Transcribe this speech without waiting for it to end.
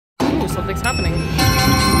something's happening.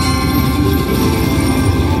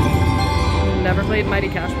 Never played Mighty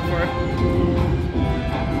Cash before.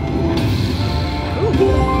 Ooh.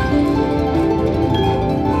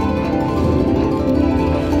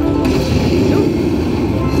 Ooh.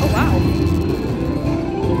 Oh wow.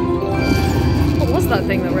 What was that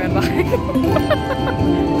thing that ran by?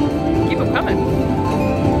 Keep them coming.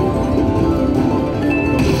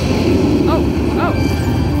 Oh, oh.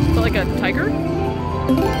 Is that like a tiger?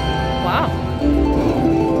 Wow.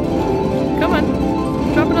 Come on.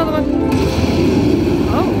 Drop another one.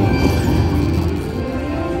 Oh.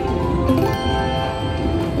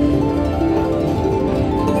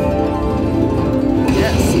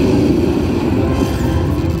 Yes.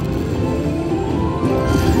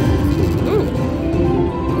 Ooh.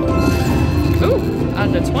 Ooh.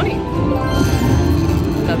 Out of 20.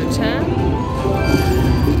 Another 10.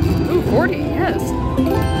 Ooh, 40. Yes.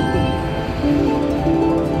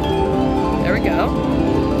 There we go.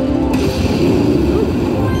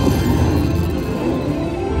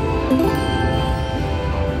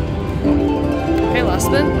 Okay, last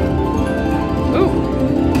spin. Ooh.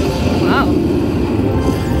 Wow.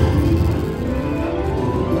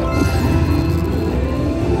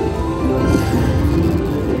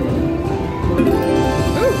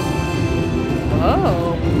 Ooh.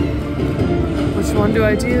 Whoa. Which one do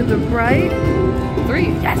I do? The right? 3.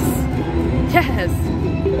 Yes. Yes.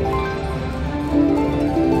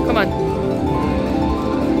 Come on.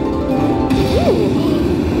 Ooh.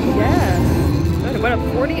 Yes. It went up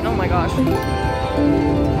 40? Oh my gosh.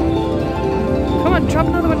 Come on, drop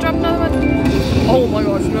another one, drop another one. Oh my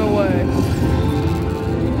gosh, no way.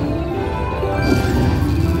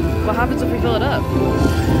 What happens if we fill it up?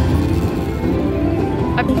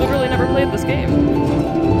 I've literally never played this game.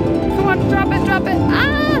 Come on, drop it, drop it.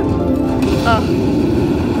 Ah!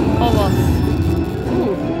 Almost.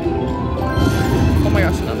 Ooh. Oh my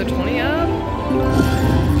gosh, another 20 up?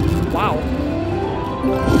 Wow.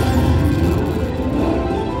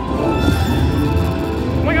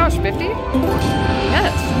 Oh my gosh, 50?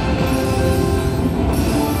 Yes.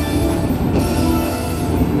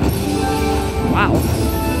 Wow.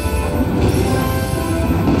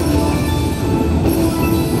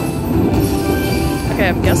 Okay,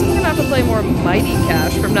 I'm guessing I'm gonna have to play more Mighty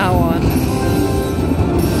Cash from now on.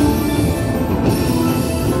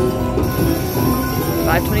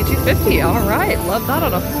 $522.50. All right, love that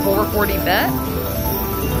on a 440 bet.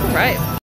 All right.